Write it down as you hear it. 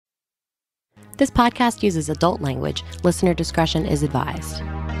This podcast uses adult language. Listener discretion is advised.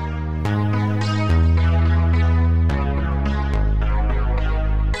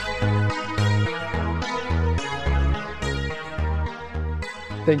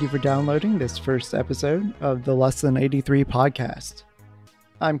 Thank you for downloading this first episode of the Less Than 83 podcast.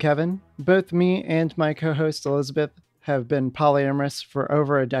 I'm Kevin. Both me and my co-host Elizabeth have been polyamorous for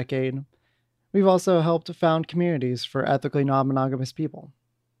over a decade. We've also helped found communities for ethically non-monogamous people.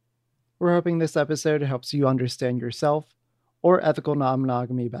 We're hoping this episode helps you understand yourself or ethical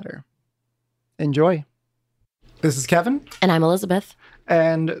non-monogamy better. Enjoy. This is Kevin. And I'm Elizabeth.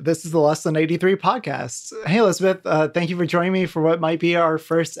 And this is the Less Than 83 podcast. Hey, Elizabeth, thank you for joining me for what might be our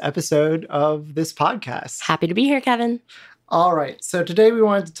first episode of this podcast. Happy to be here, Kevin. All right. So today we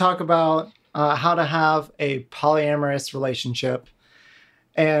wanted to talk about how to have a polyamorous relationship.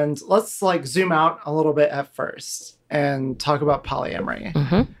 And let's zoom out a little bit at first and talk about polyamory.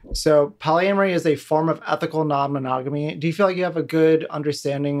 Mm-hmm. So polyamory is a form of ethical non-monogamy. Do you feel like you have a good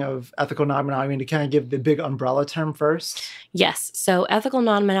understanding of ethical non-monogamy to kind of give the big umbrella term first? Yes. So ethical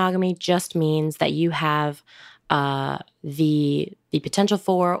non-monogamy just means that you have the potential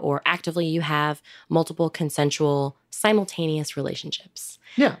for, or actively you have, multiple consensual simultaneous relationships.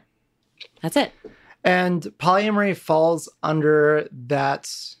 Yeah. That's it. And polyamory falls under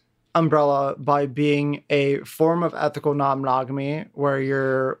that umbrella by being a form of ethical non-monogamy where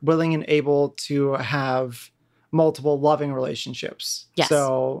you're willing and able to have multiple loving relationships. Yes.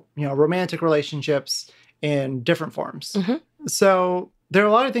 So, romantic relationships in different forms. Mm-hmm. So there are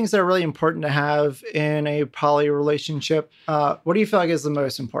a lot of things that are really important to have in a poly relationship. What do you feel like is the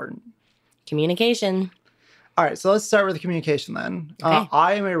most important? Communication. All right, so let's start with the communication then. Okay.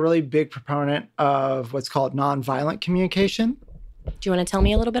 I am a really big proponent of what's called nonviolent communication. Do you want to tell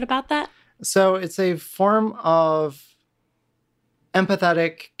me a little bit about that? So it's a form of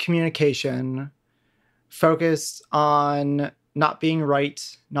empathetic communication focused on not being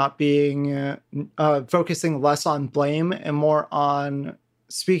right, not being focusing less on blame and more on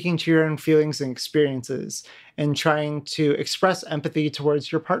speaking to your own feelings and experiences and trying to express empathy towards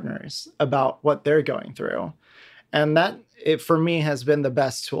your partners about what they're going through. And that, for me, has been the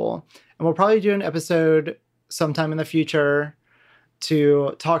best tool. And we'll probably do an episode sometime in the future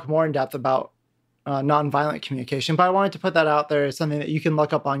to talk more in depth about nonviolent communication. But I wanted to put that out there as something that you can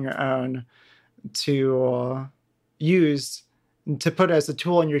look up on your own to use, to put as a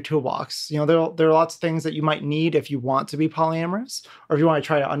tool in your toolbox. There are lots of things that you might need if you want to be polyamorous, or if you want to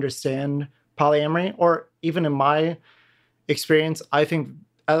try to understand polyamory, or even in my experience, I think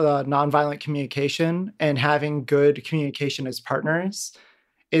nonviolent communication and having good communication as partners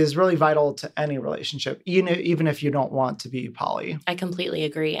is really vital to any relationship, even if you don't want to be poly. I completely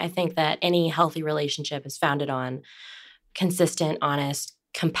agree. I think that any healthy relationship is founded on consistent, honest,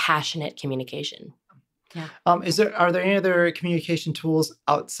 compassionate communication. Yeah. Are there any other communication tools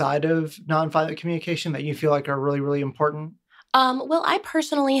outside of nonviolent communication that you feel like are really, really important? Well, I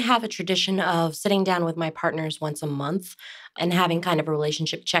personally have a tradition of sitting down with my partners once a month and having kind of a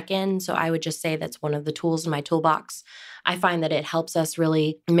relationship check-in. So I would just say that's one of the tools in my toolbox. I find that it helps us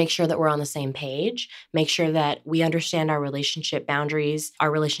really make sure that we're on the same page, make sure that we understand our relationship boundaries,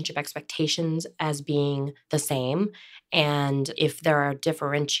 our relationship expectations as being the same. And if there are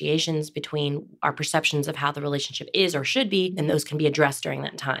differentiations between our perceptions of how the relationship is or should be, then those can be addressed during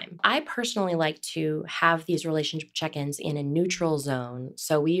that time. I personally like to have these relationship check-ins in a neutral zone.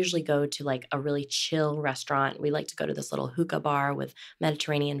 So we usually go to a really chill restaurant. We like to go to this little hookah bar with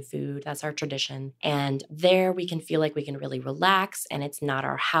Mediterranean food. That's our tradition. And there we can feel like we can really relax, and it's not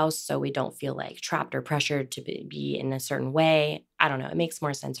our house, so we don't feel trapped or pressured to be in a certain way. I don't know. It makes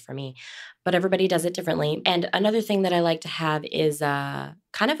more sense for me. But everybody does it differently. And another thing that I like to have is kind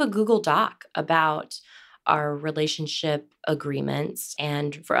of a Google Doc about our relationship agreements.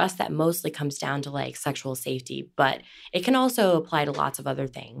 And for us, that mostly comes down to sexual safety, but it can also apply to lots of other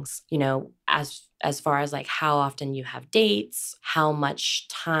things, as far as how often you have dates, how much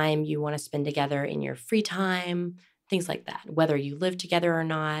time you want to spend together in your free time, things like that, whether you live together or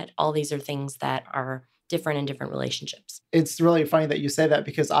not. All these are things that are different in different relationships. It's really funny that you say that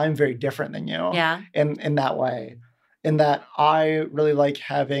because I'm very different than you. Yeah. In that way. In that I really like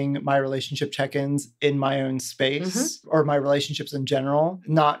having my relationship check-ins in my own space, or my relationships in general,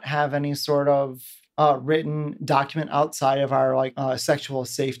 not have any sort of written document outside of our sexual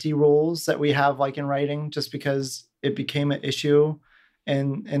safety rules that we have in writing, just because it became an issue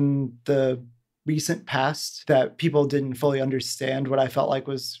in the recent past that people didn't fully understand what I felt like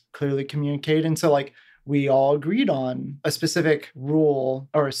was clearly communicated. And so we all agreed on a specific rule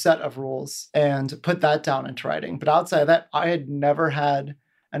or a set of rules and put that down into writing. But outside of that, I had never had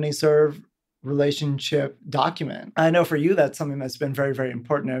any sort of relationship document. I know for you, that's something that's been very, very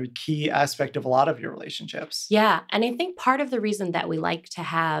important, a key aspect of a lot of your relationships. Yeah. And I think part of the reason that we like to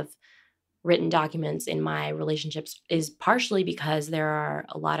have written documents in my relationships is partially because there are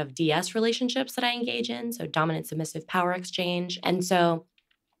a lot of DS relationships that I engage in, so dominant submissive power exchange. And so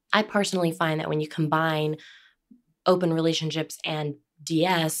I personally find that when you combine open relationships and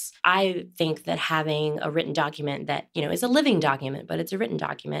DS, I think that having a written document that, is a living document, but it's a written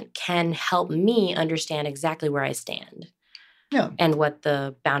document, can help me understand exactly where I stand. Yeah. And what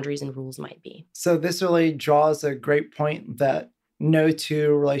the boundaries and rules might be. So this really draws a great point that no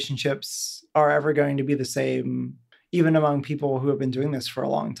two relationships are ever going to be the same, even among people who have been doing this for a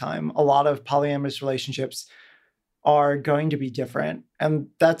long time. A lot of polyamorous relationships are going to be different, and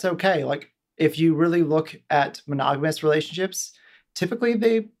that's okay. Like, if you really look at monogamous relationships, typically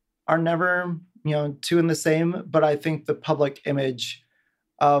they are never, two in the same. But I think the public image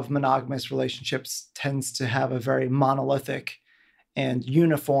of monogamous relationships tends to have a very monolithic and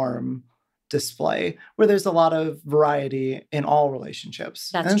uniform display where there's a lot of variety in all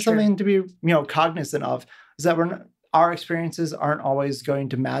relationships. That's and true. Something to be, cognizant of is that our experiences aren't always going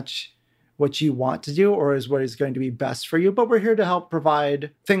to match what you want to do or is what is going to be best for you. But we're here to help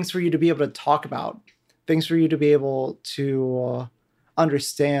provide things for you to be able to talk about, things for you to be able to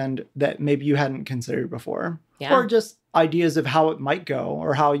understand that maybe you hadn't considered before. Yeah. Or just ideas of how it might go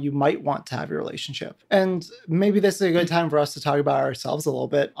or how you might want to have your relationship. And maybe this is a good time for us to talk about ourselves a little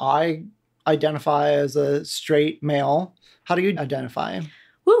bit. I identify as a straight male. How do you identify?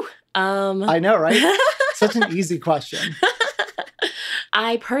 Woo. I know, right? Such an easy question.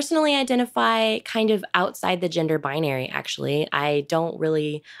 I personally identify kind of outside the gender binary, actually. I don't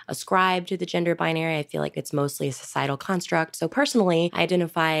really ascribe to the gender binary. I feel like it's mostly a societal construct. So personally, I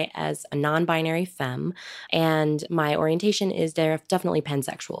identify as a non-binary femme, and my orientation is definitely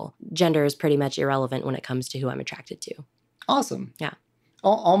pansexual. Gender is pretty much irrelevant when it comes to who I'm attracted to. Awesome. Yeah.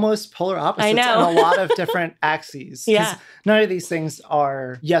 Almost polar opposites I know. on a lot of different axes. Yeah. None of these things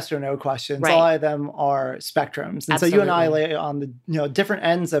are yes or no questions. Right. All of them are spectrums. And Absolutely. so you and I lay on the different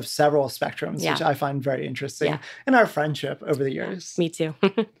ends of several spectrums, Yeah. which I find very interesting Yeah. in our friendship over the years. Me too.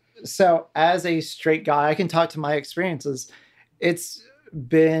 So as a straight guy, I can talk to my experiences. It's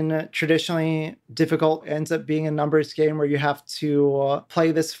been traditionally difficult. It ends up being a numbers game where you have to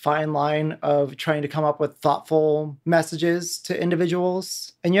play this fine line of trying to come up with thoughtful messages to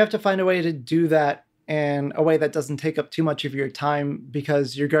individuals. And you have to find a way to do that in a way that doesn't take up too much of your time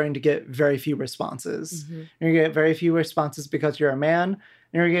because you're going to get very few responses. Mm-hmm. You're going to get very few responses because you're a man.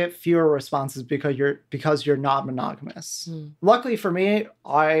 You're going to get fewer responses because you're not monogamous. Luckily for me,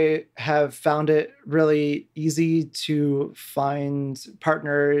 I have found it really easy to find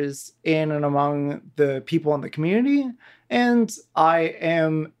partners in and among the people in the community. And I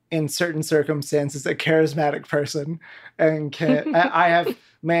am, in certain circumstances, a charismatic person. And I have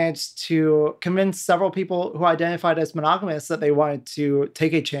managed to convince several people who identified as monogamous that they wanted to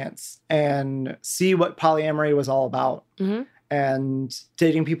take a chance and see what polyamory was all about. Mm-hmm. And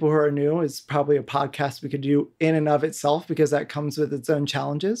dating people who are new is probably a podcast we could do in and of itself because that comes with its own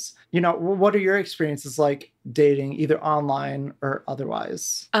challenges. What are your experiences like dating either online or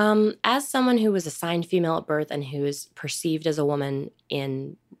otherwise? As someone who was assigned female at birth and who is perceived as a woman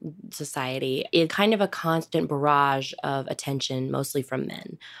in society, it's kind of a constant barrage of attention, mostly from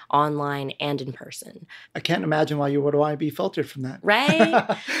men, online and in person. I can't imagine why you would want to be filtered from that.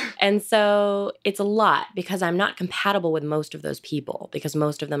 Right? And so it's a lot because I'm not compatible with most of those people because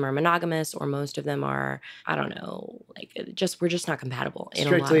most of them are monogamous or most of them are, I don't know, we're just not compatible in a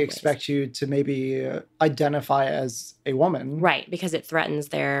lot of Strictly ways. expect you to maybe identify as a woman. Right, because it threatens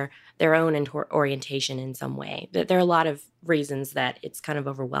their own orientation in some way. There are a lot of reasons that it's kind of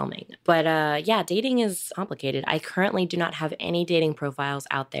overwhelming. But yeah, dating is complicated. I currently do not have any dating profiles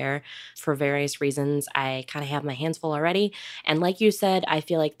out there for various reasons. I kind of have my hands full already. And like you said, I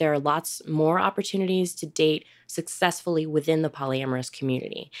feel like there are lots more opportunities to date successfully within the polyamorous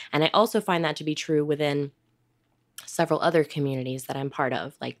community. And I also find that to be true within several other communities that I'm part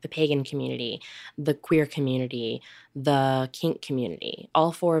of, like the pagan community, the queer community, the kink community.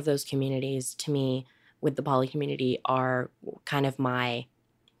 All four of those communities, to me, with the poly community, are kind of my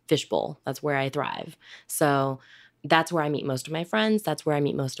fishbowl. That's where I thrive. So that's where I meet most of my friends. That's where I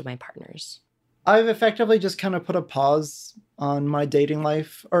meet most of my partners. I've effectively just kind of put a pause on my dating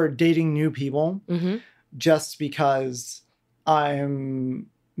life or dating new people just because I'm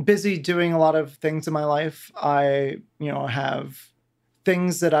busy doing a lot of things in my life. I, have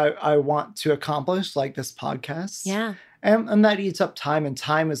things that I want to accomplish, like this podcast. Yeah. And that eats up time, and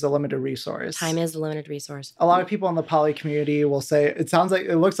time is a limited resource. Time is a limited resource. A lot of people in the poly community will say, it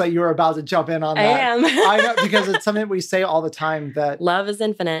looks like you're about to jump in on that. I am. I know, because it's something we say all the time, that love is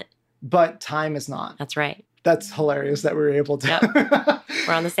infinite. But time is not. That's right. That's hilarious that we were able to. Yep.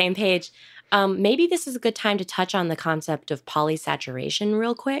 We're on the same page. Maybe this is a good time to touch on the concept of polysaturation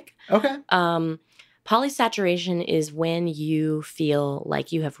real quick. Okay. Polysaturation is when you feel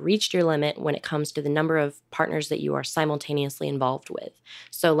like you have reached your limit when it comes to the number of partners that you are simultaneously involved with.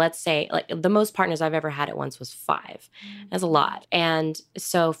 So let's say, like, the most partners I've ever had at once was 5. That's a lot. And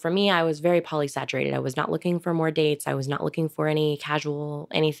so for me, I was very polysaturated. I was not looking for more dates. I was not looking for any casual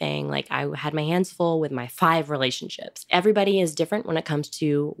anything. Like, I had my hands full with my 5 relationships. Everybody is different when it comes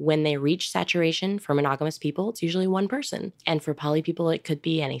to when they reach saturation. For monogamous people, it's usually one person. And for poly people, it could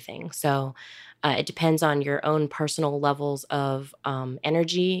be anything. So it depends on your own personal levels of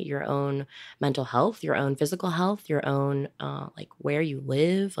energy, your own mental health, your own physical health, your own like where you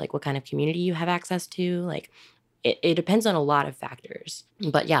live, like what kind of community you have access to. Like it depends on a lot of factors.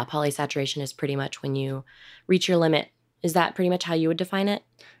 But yeah, polysaturation is pretty much when you reach your limit. Is that pretty much how you would define it?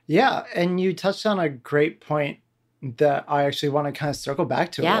 Yeah, and you touched on a great point that I actually want to kind of circle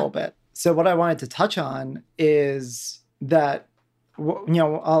back to a little bit. So what I wanted to touch on is that,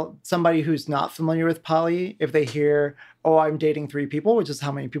 somebody who's not familiar with poly, if they hear, oh, I'm dating 3 people, which is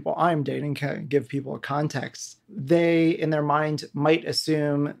how many people I'm dating, can give people a context, they, in their mind, might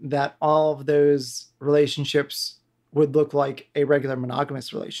assume that all of those relationships would look like a regular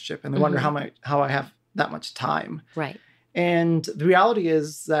monogamous relationship. And they wonder how I have that much time. Right. And the reality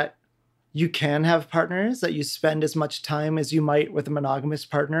is that you can have partners that you spend as much time as you might with a monogamous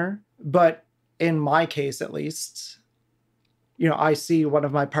partner. But in my case, at least, I see one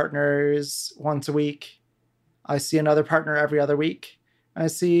of my partners once a week. I see another partner every other week. I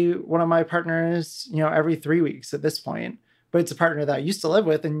see one of my partners, every 3 weeks at this point. But it's a partner that I used to live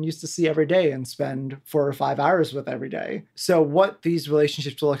with and used to see every day and spend 4 or 5 hours with every day. So what these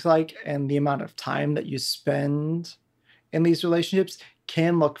relationships look like and the amount of time that you spend in these relationships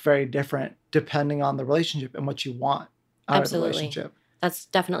can look very different depending on the relationship and what you want out of the relationship. That's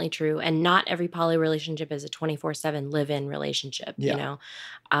definitely true. And not every poly relationship is a 24/7 live-in relationship. Yeah.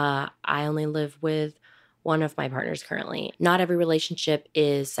 I only live with one of my partners currently. Not every relationship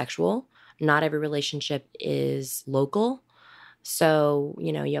is sexual. Not every relationship is local. So,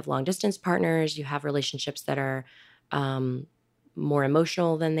 you have long distance partners. You have relationships that are more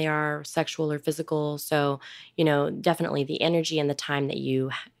emotional than they are sexual or physical. So, definitely the energy and the time that you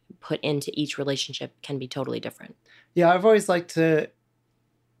put into each relationship can be totally different. Yeah, I've always liked to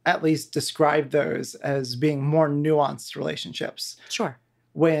at least describe those as being more nuanced relationships. Sure.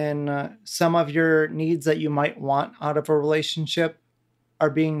 When some of your needs that you might want out of a relationship are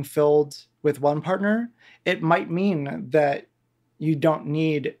being filled with one partner, it might mean that you don't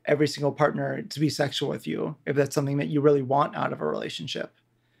need every single partner to be sexual with you if that's something that you really want out of a relationship.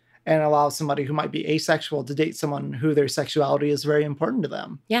 And allow somebody who might be asexual to date someone who their sexuality is very important to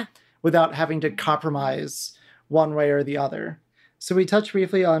them. Yeah. Without having to compromise one way or the other. So we touched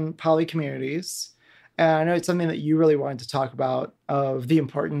briefly on poly communities. And I know it's something that you really wanted to talk about, of the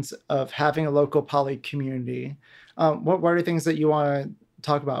importance of having a local poly community. What are things that you want to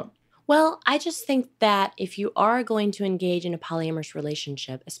talk about? Well, I just think that if you are going to engage in a polyamorous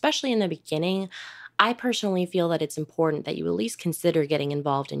relationship, especially in the beginning, I personally feel that it's important that you at least consider getting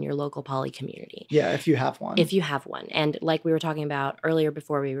involved in your local poly community. Yeah, if you have one. If you have one. And like we were talking about earlier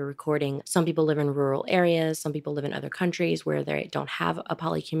before we were recording, some people live in rural areas, some people live in other countries where they don't have a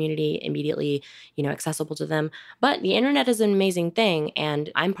poly community immediately, accessible to them. But the internet is an amazing thing,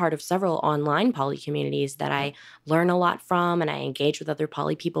 and I'm part of several online poly communities that I learn a lot from, and I engage with other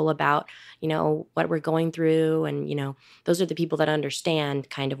poly people about, what we're going through, and those are the people that understand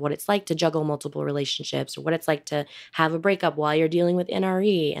kind of what it's like to juggle multiple relationships, or what it's like to have a breakup while you're dealing with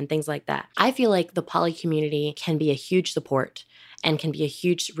NRE and things like that. I feel like the poly community can be a huge support and can be a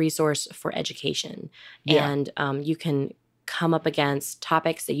huge resource for education. Yeah. And you can come up against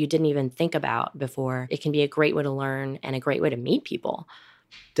topics that you didn't even think about before. It can be a great way to learn and a great way to meet people.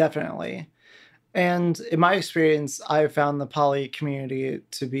 Definitely. And in my experience, I've found the poly community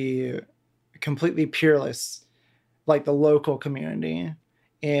to be completely peerless, like the local community.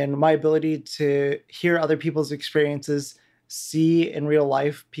 And my ability to hear other people's experiences, see in real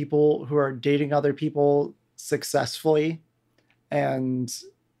life people who are dating other people successfully. And,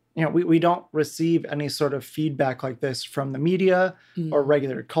 we don't receive any sort of feedback like this from the media or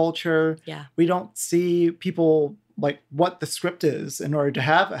regular culture. Yeah. We don't see people like what the script is in order to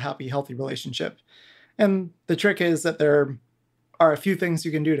have a happy, healthy relationship. And the trick is that there are a few things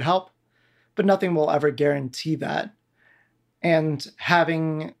you can do to help, but nothing will ever guarantee that. And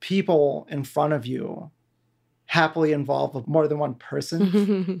having people in front of you happily involved with more than one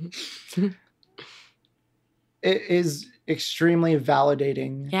person, it is extremely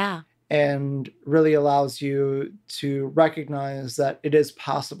validating. Yeah. And really allows you to recognize that it is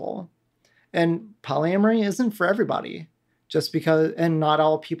possible. And polyamory isn't for everybody. Just because, and not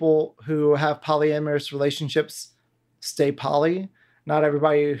all people who have polyamorous relationships stay poly. Not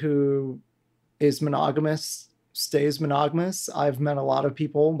everybody who is monogamous stays monogamous. I've met a lot of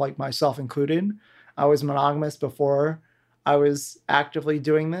people, like myself included. I was monogamous before I was actively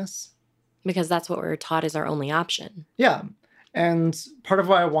doing this. Because that's what we're taught is our only option. Yeah. And part of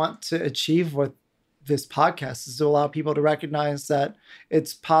what I want to achieve with this podcast is to allow people to recognize that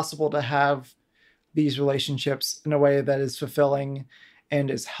it's possible to have these relationships in a way that is fulfilling and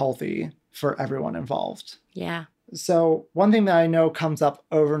is healthy for everyone involved. Yeah. So one thing that I know comes up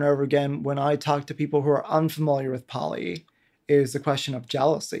over and over again when I talk to people who are unfamiliar with poly is the question of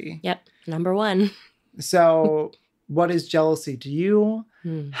jealousy. Yep. Number one. So what is jealousy to you?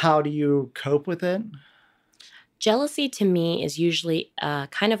 How do you cope with it? Jealousy to me is usually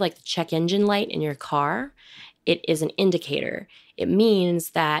kind of like the check engine light in your car. It is an indicator. It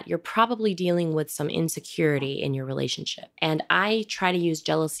means that you're probably dealing with some insecurity in your relationship. And I try to use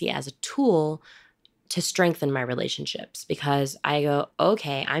jealousy as a tool to strengthen my relationships because I go,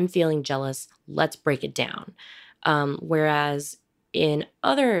 okay, I'm feeling jealous. Let's break it down. Whereas in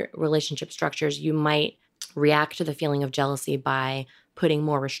other relationship structures, you might react to the feeling of jealousy by putting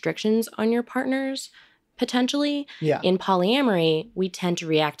more restrictions on your partners. Potentially. Yeah. In polyamory, we tend to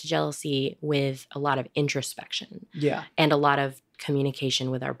react to jealousy with a lot of introspection. Yeah. And a lot of communication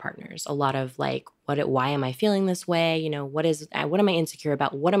with our partners. A lot of like, why am I feeling this way? You know, what am I insecure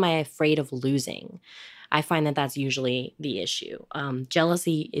about? What am I afraid of losing? I find that that's usually the issue.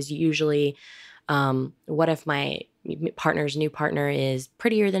 Jealousy is usually, what if my partner's new partner is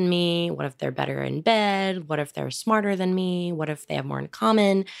prettier than me? What if they're better in bed? What if they're smarter than me? What if they have more in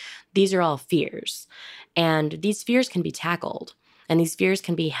common? These are all fears. And these fears can be tackled. And these fears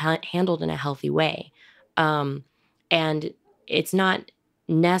can be handled in a healthy way. And it's not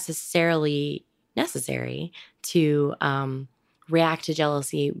necessarily necessary to react to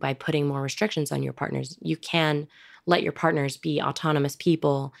jealousy by putting more restrictions on your partners. You can let your partners be autonomous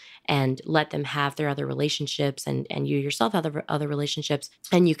people and let them have their other relationships and you yourself have other relationships,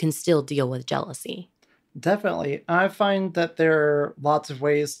 and you can still deal with jealousy. Definitely. I find that there are lots of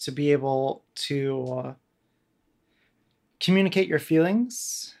ways to be able to communicate your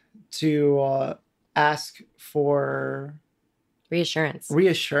feelings, to ask for reassurance.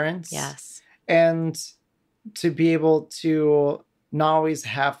 Yes. And to be able to not always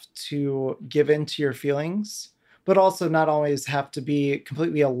have to give in to your feelings, but also not always have to be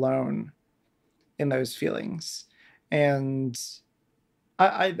completely alone in those feelings. And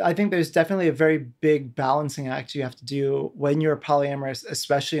I think there's definitely a very big balancing act you have to do when you're polyamorous,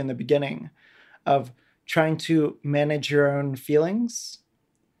 especially in the beginning, of trying to manage your own feelings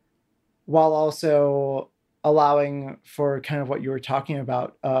while also allowing for kind of what you were talking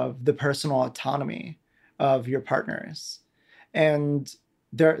about of the personal autonomy of your partners. And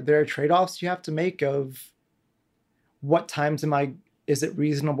there are trade-offs you have to make of what times is it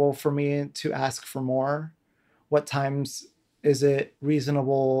reasonable for me to ask for more? What times is it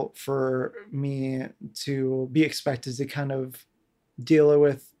reasonable for me to be expected to kind of deal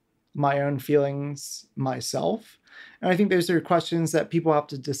with my own feelings myself? And I think those are questions that people have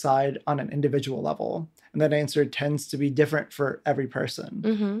to decide on an individual level. And that answer tends to be different for every person.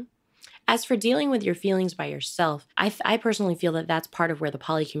 Mm-hmm. As for dealing with your feelings by yourself, I personally feel that that's part of where the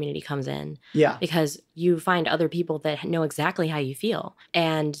poly community comes in. Yeah. Because you find other people that know exactly how you feel.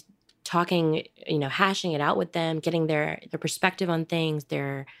 And talking, hashing it out with them, getting their perspective on things,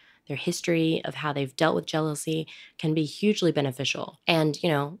 their history of how they've dealt with jealousy can be hugely beneficial. And,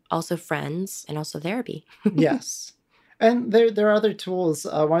 also friends and also therapy. Yes. And there are other tools.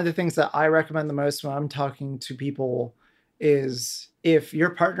 One of the things that I recommend the most when I'm talking to people is if your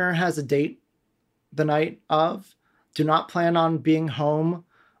partner has a date the night of, do not plan on being home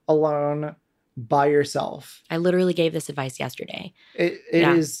alone by yourself. I literally gave this advice yesterday. It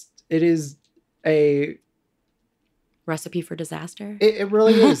is a recipe for disaster. It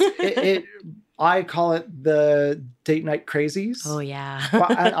really is. I call it the date night crazies. Oh yeah.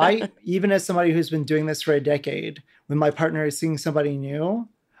 I even as somebody who's been doing this for a decade, when my partner is seeing somebody new,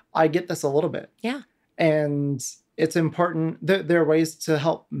 I get this a little bit. Yeah. And it's important. There are ways to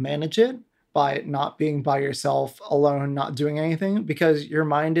help manage it by not being by yourself alone, not doing anything, because your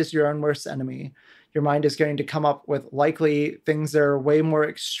mind is your own worst enemy. Your mind is going to come up with likely things that are way more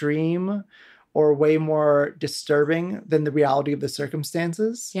extreme or way more disturbing than the reality of the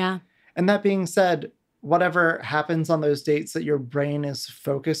circumstances. Yeah. And that being said, whatever happens on those dates that your brain is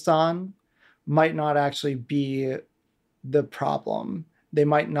focused on might not actually be the problem. They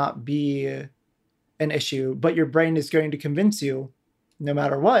might not be an issue, but your brain is going to convince you, no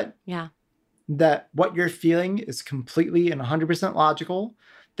matter what, Yeah. that what you're feeling is completely and 100% logical,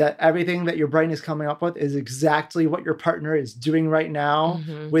 that everything that your brain is coming up with is exactly what your partner is doing right now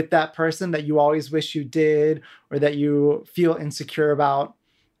with that person that you always wish you did or that you feel insecure about.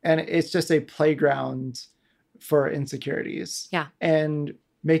 And it's just a playground for insecurities. Yeah. And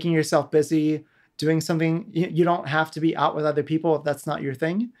making yourself busy, doing something, you don't have to be out with other people if that's not your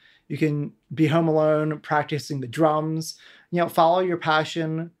thing. You can be home alone, practicing the drums, follow your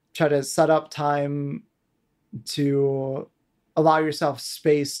passion, try to set up time to allow yourself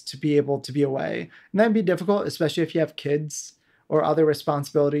space to be able to be away. And that'd be difficult, especially if you have kids or other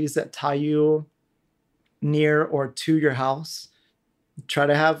responsibilities that tie you near or to your house. Try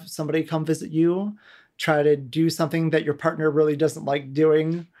to have somebody come visit you. Try to do something that your partner really doesn't like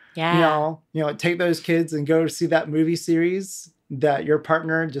doing. Yeah. Take those kids and go see that movie series that your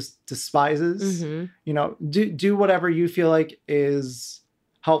partner just despises. Do whatever you feel like is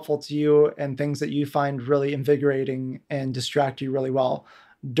helpful to you and things that you find really invigorating and distract you really well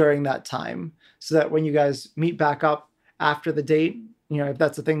during that time, so that when you guys meet back up after the date, if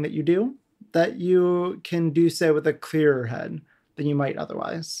that's a thing that you do, that you can do so with a clearer head than you might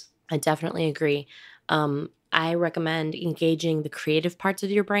otherwise. I definitely agree. I recommend engaging the creative parts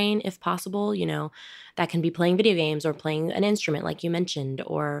of your brain if possible. That can be playing video games or playing an instrument like you mentioned,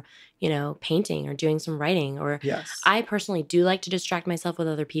 or, painting or doing some writing. Or Yes. I personally do like to distract myself with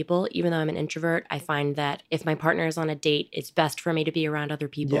other people. Even though I'm an introvert, I find that if my partner is on a date, it's best for me to be around other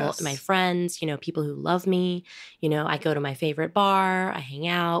people, Yes. my friends, people who love me. I go to my favorite bar, I hang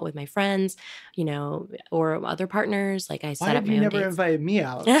out with my friends, or other partners. Like I set Why up have my you own never dates. invited me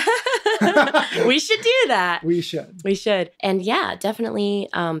out? We should do that. We should. We should. And yeah, definitely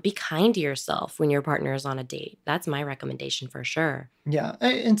be kind to yourself when your partner is on a date. That's my recommendation for sure. Yeah.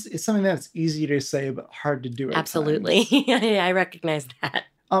 It's something that's easy to say, but hard to do at Absolutely. times. I recognize that.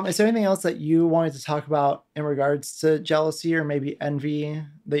 Is there anything else that you wanted to talk about in regards to jealousy or maybe envy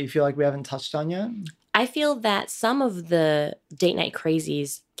that you feel like we haven't touched on yet? I feel that some of the date night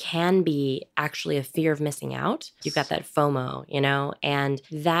crazies can be actually a fear of missing out. You've got that FOMO, and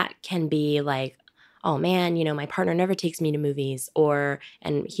that can be like, oh man, my partner never takes me to movies,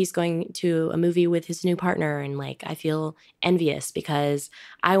 and he's going to a movie with his new partner, and like I feel envious because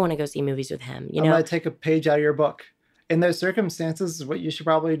I want to go see movies with him. I'm going to take a page out of your book. In those circumstances, what you should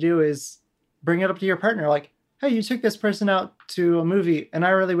probably do is bring it up to your partner, like, hey, you took this person out to a movie, and I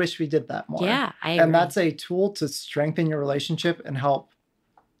really wish we did that more. Yeah, I agree. And that's a tool to strengthen your relationship and help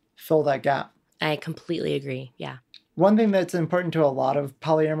fill that gap. I completely agree. Yeah. One thing that's important to a lot of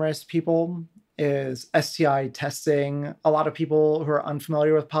polyamorous people is STI testing. A lot of people who are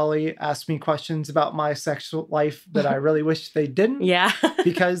unfamiliar with poly ask me questions about my sexual life that I really wish they didn't. Yeah.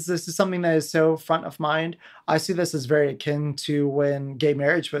 Because this is something that is so front of mind. I see this as very akin to when gay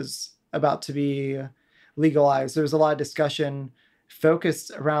marriage was about to be legalized. There was a lot of discussion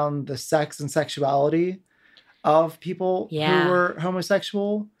focused around the sex and sexuality of people who were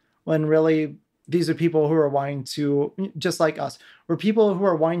homosexual, when really these are people who are wanting to, just like us, we're people who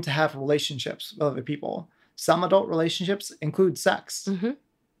are wanting to have relationships with other people. Some adult relationships include sex,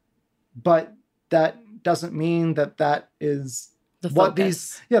 but that doesn't mean that is the what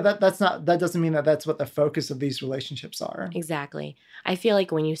focus. that doesn't mean that that's what the focus of these relationships are. Exactly. I feel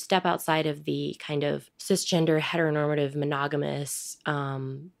like when you step outside of the kind of cisgender, heteronormative, monogamous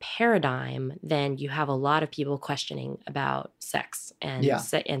paradigm, then you have a lot of people questioning about sex and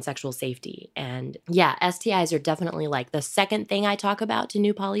and sexual safety. And yeah, STIs are definitely like the second thing I talk about to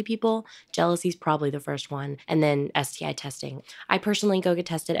new poly people. Jealousy is probably the first one. And then STI testing. I personally go get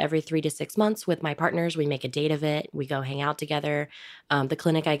tested every 3 to 6 months with my partners. We make a date of it. We go hang out together. The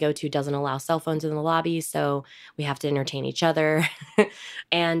clinic I go to doesn't allow cell phones in the lobby, so we have to entertain each other.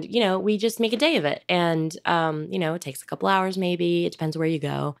 And, we just make a day of it. And, it takes a couple hours maybe. It depends where you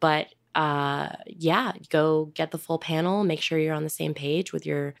go. But go get the full panel, make sure you're on the same page with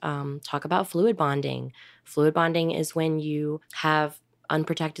your talk about fluid bonding. Fluid bonding is when you have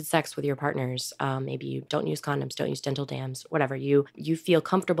unprotected sex with your partners. Maybe you don't use condoms, don't use dental dams, whatever. You feel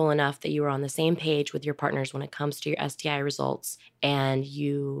comfortable enough that you are on the same page with your partners when it comes to your STI results, and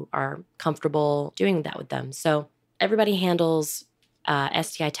you are comfortable doing that with them. So everybody handles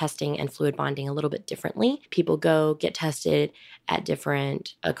STI testing and fluid bonding a little bit differently. People go get tested at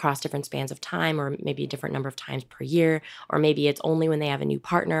across different spans of time, or maybe a different number of times per year, or maybe it's only when they have a new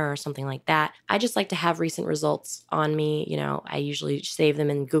partner or something like that. I just like to have recent results on me. I usually save them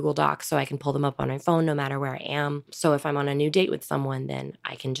in Google Docs so I can pull them up on my phone no matter where I am. So if I'm on a new date with someone, then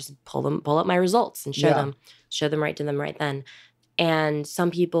I can just pull up my results and show them right to them right then. And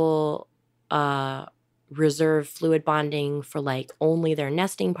some people reserve fluid bonding for like only their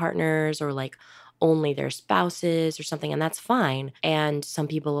nesting partners or like only their spouses or something, and that's fine. And some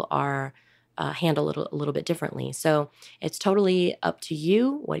people are handle it a little bit differently. So it's totally up to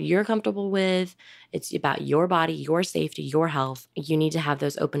you, what you're comfortable with. It's about your body, your safety, your health. You need to have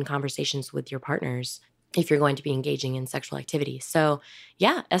those open conversations with your partners if you're going to be engaging in sexual activity. So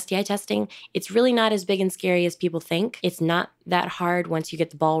yeah, STI testing, it's really not as big and scary as people think. It's not that hard once you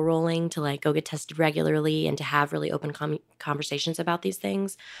get the ball rolling to like go get tested regularly and to have really open conversations about these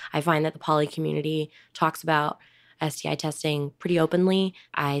things. I find that the poly community talks about STI testing pretty openly.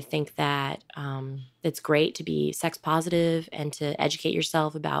 I think that it's great to be sex positive and to educate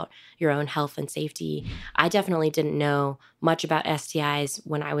yourself about your own health and safety. I definitely didn't know much about STIs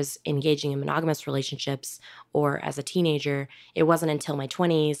when I was engaging in monogamous relationships or as a teenager. It wasn't until my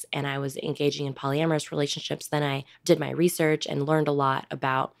 20s and I was engaging in polyamorous relationships then I did my research and learned a lot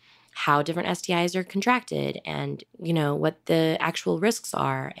about how different STIs are contracted and, what the actual risks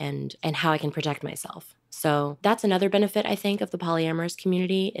are and how I can protect myself. So that's another benefit, I think, of the polyamorous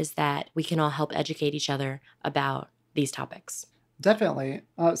community is that we can all help educate each other about these topics. Definitely.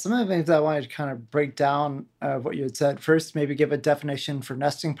 Some of the things I wanted to kind of break down what you had said. First, maybe give a definition for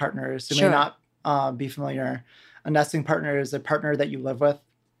nesting partners who may not be familiar. A nesting partner is a partner that you live with.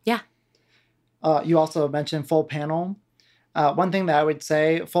 Yeah. You also mentioned full panel. One thing that I would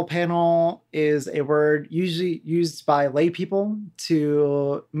say, full panel is a word usually used by lay people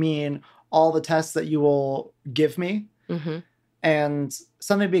to mean all the tests that you will give me. Mm-hmm. And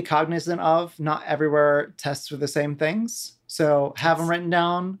something to be cognizant of, not everywhere tests for the same things. So have them written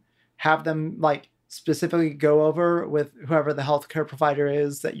down, have them like specifically go over with whoever the healthcare provider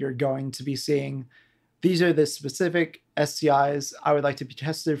is that you're going to be seeing. These are the specific STIs I would like to be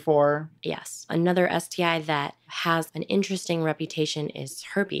tested for. Yes. Another STI that has an interesting reputation is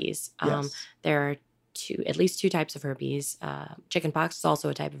herpes. Yes. There are at least two types of herpes. Chickenpox is also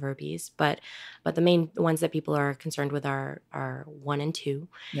a type of herpes, but the main ones that people are concerned with are 1 and 2.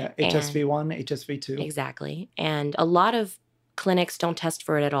 Yeah, HSV1, HSV2. Exactly. And a lot of clinics don't test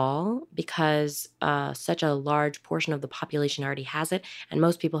for it at all because such a large portion of the population already has it, and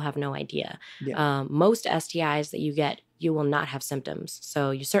most people have no idea. Yeah. Most STIs that you get, you will not have symptoms.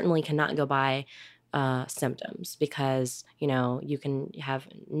 So you certainly cannot go by symptoms because, you can have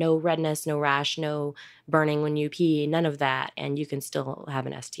no redness, no rash, no burning when you pee, none of that, and you can still have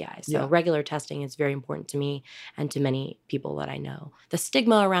an STI. So regular testing is very important to me and to many people that I know. The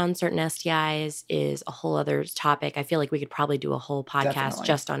stigma around certain STIs is a whole other topic. I feel like we could probably do a whole podcast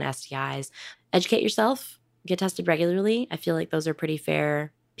just on STIs. Educate yourself, get tested regularly. I feel like those are pretty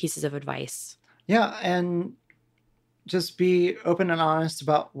fair pieces of advice. Yeah, and just be open and honest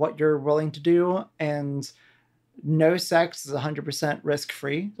about what you're willing to do. And no sex is 100%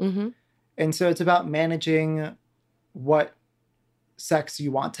 risk-free. Mm-hmm. And so it's about managing what sex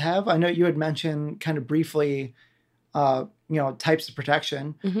you want to have. I know you had mentioned kind of briefly, types of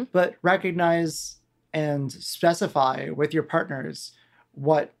protection, mm-hmm. but recognize and specify with your partners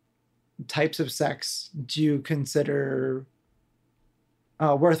what types of sex do you consider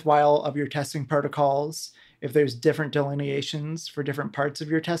worthwhile of your testing protocols. If there's different delineations for different parts of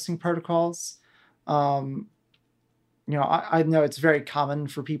your testing protocols. I know it's very common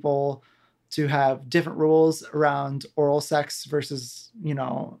for people to have different rules around oral sex versus,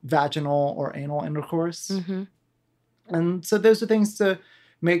 vaginal or anal intercourse. Mm-hmm. And so those are things to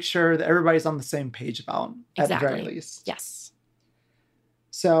make sure that everybody's on the same page about, at the very least. Yes.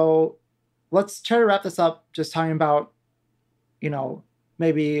 So let's try to wrap this up just talking about,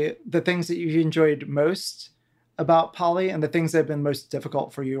 maybe the things that you've enjoyed most about poly and the things that have been most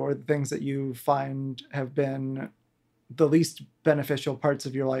difficult for you, or the things that you find have been the least beneficial parts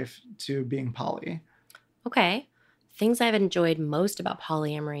of your life to being poly. Okay. Things I've enjoyed most about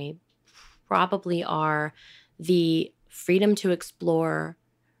polyamory probably are the freedom to explore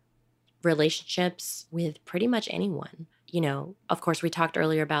relationships with pretty much anyone. Of course, we talked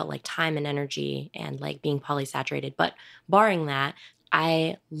earlier about like time and energy and like being polysaturated, but barring that,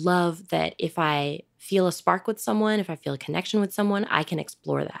 I love that if I feel a spark with someone, if I feel a connection with someone, I can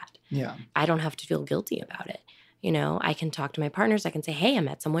explore that. Yeah. I don't have to feel guilty about it. I can talk to my partners. I can say, hey, I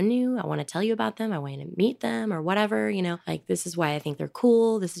met someone new. I want to tell you about them. I want to meet them or whatever, like this is why I think they're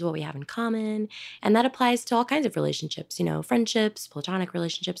cool. This is what we have in common. And that applies to all kinds of relationships, friendships, platonic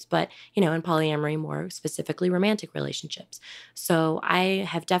relationships, but, in polyamory, more specifically romantic relationships. So I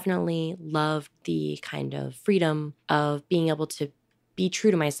have definitely loved the kind of freedom of being able to be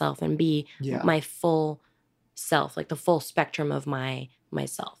true to myself and be my full self, like the full spectrum of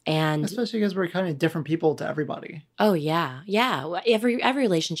myself. And especially because we're kind of different people to everybody. Oh yeah. Well, every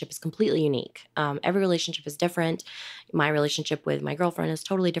relationship is completely unique. Every relationship is different. My relationship with my girlfriend is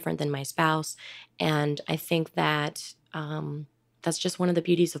totally different than my spouse. And I think that that's just one of the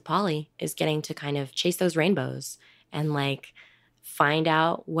beauties of poly, is getting to kind of chase those rainbows and like find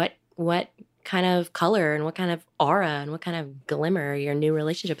out what kind of color and what kind of aura and what kind of glimmer your new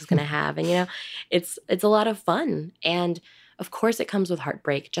relationship is going to have. And, it's a lot of fun. And of course it comes with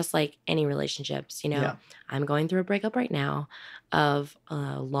heartbreak, just like any relationships, I'm going through a breakup right now of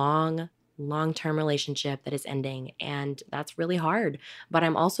a long-term relationship that is ending. And that's really hard, but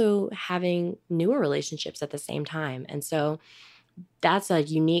I'm also having newer relationships at the same time. And so that's a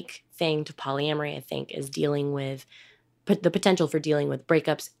unique thing to polyamory, I think, is dealing with the potential for dealing with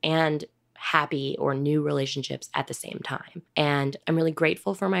breakups and happy or new relationships at the same time. And I'm really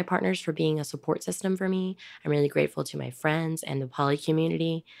grateful for my partners for being a support system for me. I'm really grateful to my friends and the poly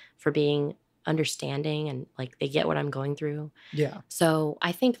community for being understanding and like they get what I'm going through. Yeah. So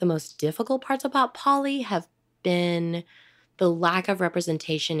I think the most difficult parts about poly have been the lack of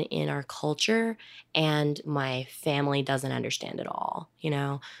representation in our culture, and my family doesn't understand it all,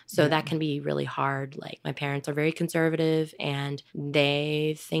 So that can be really hard. Like my parents are very conservative and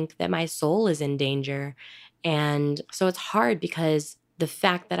they think that my soul is in danger. And so it's hard because the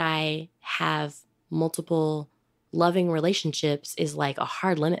fact that I have multiple loving relationships is like a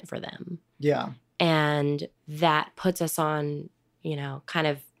hard limit for them. Yeah. And that puts us on, kind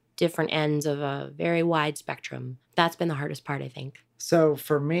of different ends of a very wide spectrum. That's been the hardest part, I think. So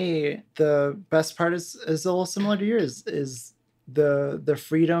for me, the best part is a little similar to yours, is the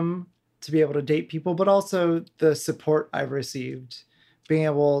freedom to be able to date people, but also the support I've received, being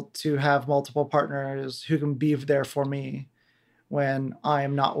able to have multiple partners who can be there for me when I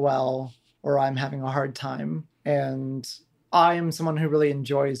am not well or I'm having a hard time. And I am someone who really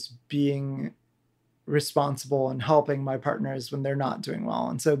enjoys being responsible and helping my partners when they're not doing well.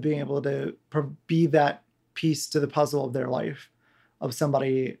 And so being able to be that piece to the puzzle of their life, of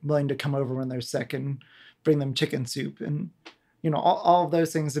somebody willing to come over when they're sick and bring them chicken soup. And, all of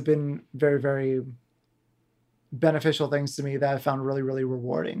those things have been very, very beneficial things to me that I found really, really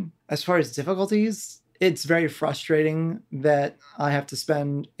rewarding. As far as difficulties, it's very frustrating that I have to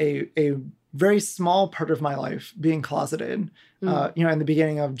spend a very small part of my life being closeted. In the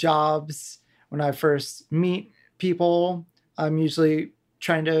beginning of jobs, when I first meet people, I'm usually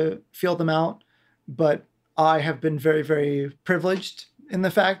trying to feel them out, but I have been very, very privileged in the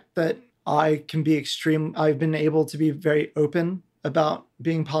fact that I've been able to be very open about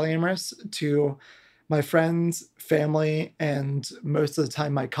being polyamorous to my friends, family, and most of the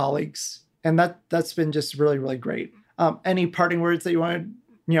time my colleagues. And that's been just really, really great. Any parting words that you want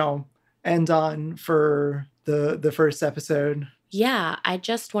to, end on for the first episode? Yeah, I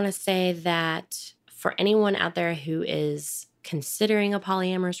just want to say that for anyone out there who is considering a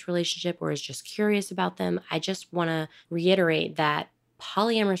polyamorous relationship or is just curious about them, I just want to reiterate that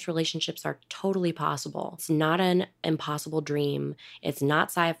polyamorous relationships are totally possible. It's not an impossible dream. It's not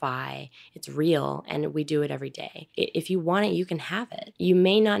sci-fi. It's real, and we do it every day. If you want it, you can have it. You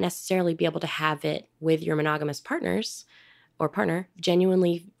may not necessarily be able to have it with your monogamous partners or partner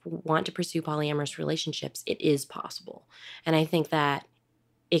genuinely want to pursue polyamorous relationships. It is possible. And I think that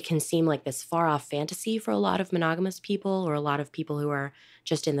it can seem like this far off fantasy for a lot of monogamous people or a lot of people who are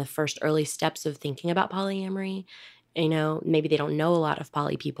just in the first early steps of thinking about polyamory. Maybe they don't know a lot of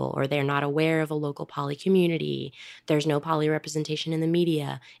poly people, or they're not aware of a local poly community. There's no poly representation in the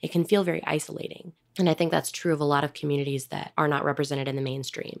media. It can feel very isolating. And I think that's true of a lot of communities that are not represented in the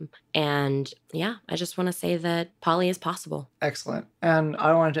mainstream. And yeah, I just want to say that poly is possible. Excellent. And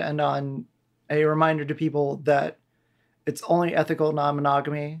I wanted to end on a reminder to people that it's only ethical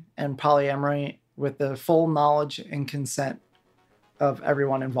non-monogamy and polyamory with the full knowledge and consent of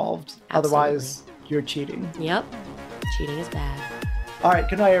everyone involved. Absolutely. Otherwise, you're cheating. Yep. Cheating is bad. All right.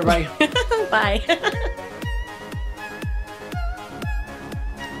 Good night, everybody. Bye.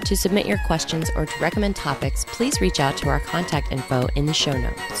 To submit your questions or to recommend topics, please reach out to our contact info in the show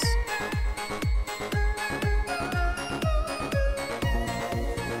notes.